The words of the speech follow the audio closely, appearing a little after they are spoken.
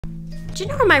Do you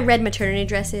know where my red maternity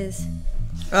dress is?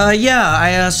 Yeah,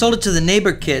 I sold it to the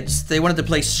neighbor kids. They wanted to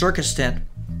play circus tent.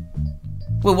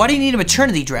 Well, why do you need a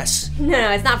maternity dress?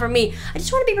 No, it's not for me. I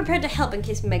just want to be prepared to help in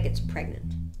case Meg gets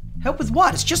pregnant. Help with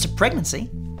what? It's just a pregnancy.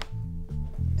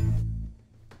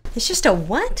 It's just a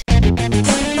what?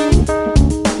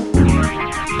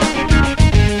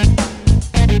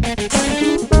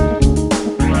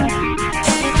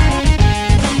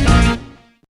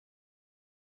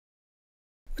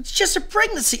 It's just a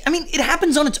pregnancy. I mean, it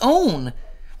happens on its own.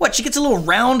 What, she gets a little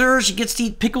rounder, she gets to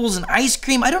eat pickles and ice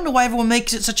cream. I don't know why everyone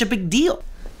makes it such a big deal.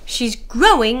 She's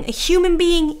growing a human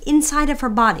being inside of her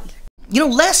body. You know,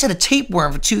 Les had a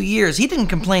tapeworm for 2 years. He didn't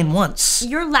complain once.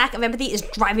 Your lack of empathy is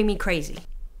driving me crazy.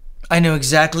 I know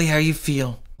exactly how you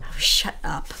feel. Oh, shut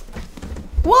up.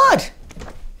 What?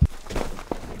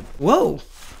 Whoa.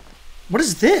 What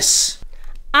is this?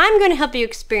 I'm going to help you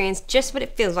experience just what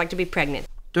it feels like to be pregnant.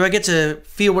 Do I get to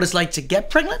feel what it's like to get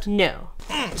pregnant? No.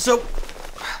 So,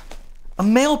 a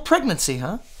male pregnancy,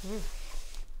 huh?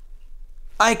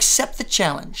 I accept the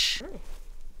challenge.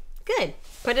 Good.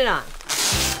 Put it on.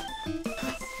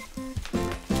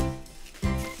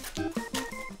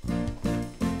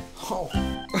 Oh.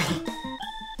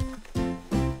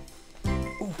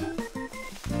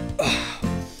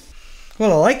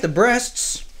 Well, I like the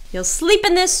breasts. You'll sleep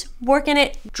in this, work in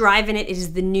it, drive in it. It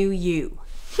is the new you.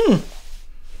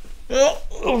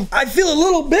 I feel a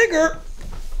little bigger.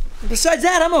 Besides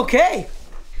that, I'm okay.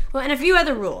 Well, and a few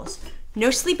other rules.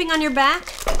 No sleeping on your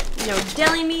back, no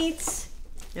deli meats,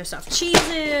 no soft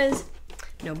cheeses,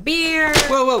 no beer.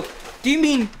 Whoa. Do you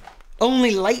mean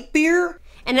only light beer?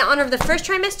 And in honor of the first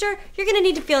trimester, you're gonna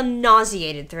need to feel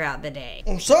nauseated throughout the day.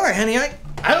 I'm sorry, honey.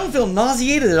 I don't feel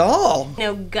nauseated at all.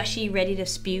 No gushy, ready to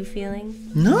spew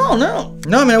feeling? No.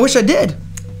 No, I mean, I wish I did.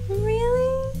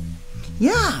 Really?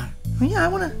 Yeah.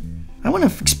 I want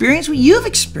to experience what you've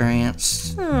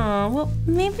experienced. Oh, well,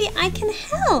 maybe I can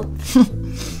help.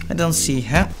 I don't see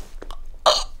how.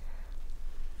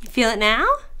 You feel it now?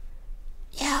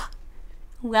 Yeah.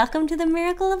 Welcome to the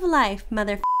miracle of life,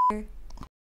 motherfucker.